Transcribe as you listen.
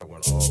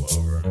all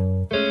over.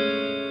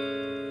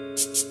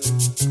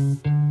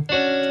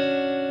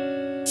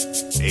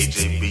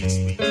 AJ Beats.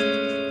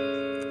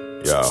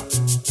 Yo.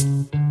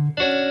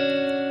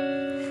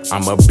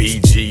 I'm a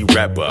BG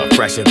rapper,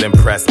 fresher than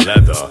pressed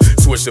leather.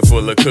 Swisher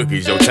full of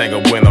cookies, yo tango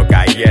bueno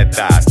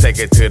galletas. Take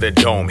it to the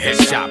dome,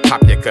 headshot,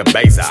 pop your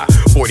cabeza.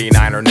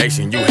 49er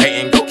nation, you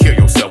hatin', go kill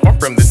yourself. I'm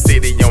from the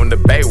city on the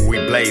bay where we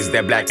blaze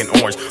that black and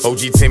orange.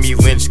 OG Timmy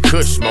Lynch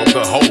Kush, smoke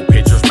a whole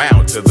pitcher's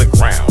mound to the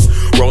ground.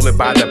 Roll it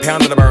by the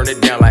pound and I burn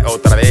it down like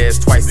otra vez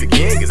twice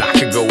again. Cause I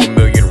could go a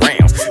million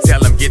rounds. Tell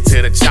them get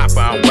to the chopper,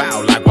 I'm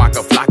wild like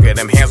Waka Flocka.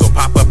 Them hands will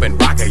pop up and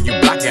rock it. You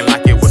blocking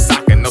like it was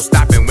soccer, no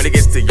stopping. When it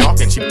gets to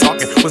York and cheap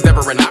talking was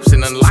never an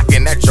option.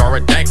 Unlocking that jar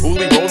of dank,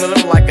 Hooli rolling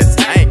them like a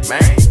tank,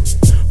 man.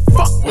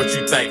 Fuck what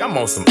you think, I'm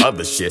on some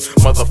other shit.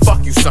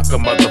 Motherfuck you sucker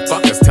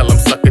motherfuckers, tell them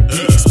suck a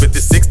dick. Spit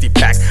the 60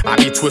 pack, I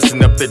be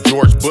twisting up the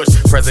George Bush.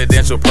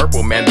 Presidential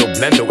purple, Mando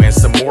Blendo, and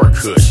some more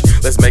kush.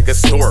 Let's make a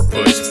store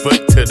push,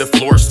 foot to the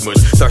floor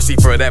smush. Thirsty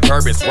for that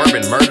bourbon,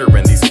 swerving,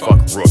 murdering these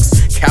fuck rooks.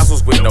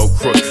 Castles with no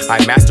crook,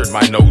 I mastered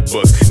my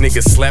notebooks.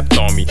 Niggas slept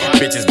on me,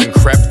 bitches been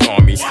crept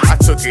on me. I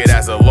took it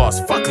as a loss,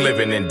 fuck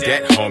living in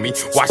debt, homie.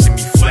 Watching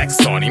me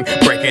flex on him,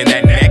 breaking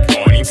that neck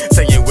on him.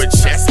 Saying with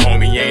chest,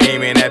 homie, ain't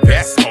aiming at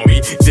best,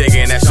 homie.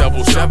 Digging that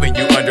shovel, shoving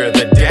you under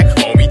the deck,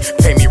 homie.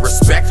 Pay me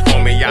respect,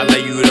 homie, I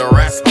lay you to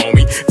rest,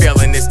 homie.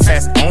 Failing this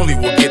test only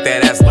will get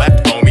that ass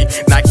left, homie.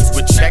 Nikes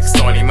with checks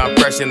on him, I'm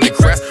fresh in the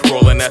crest.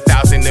 Rolling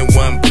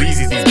 1,001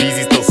 breezes, these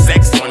beezies throw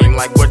sex on him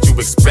like what you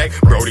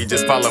expect. Brody,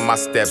 just follow my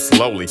steps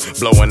slowly.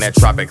 Blowing that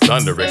tropic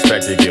thunder,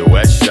 expect to get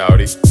wet,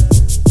 shawty.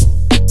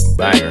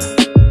 Banger,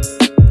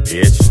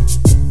 bitch.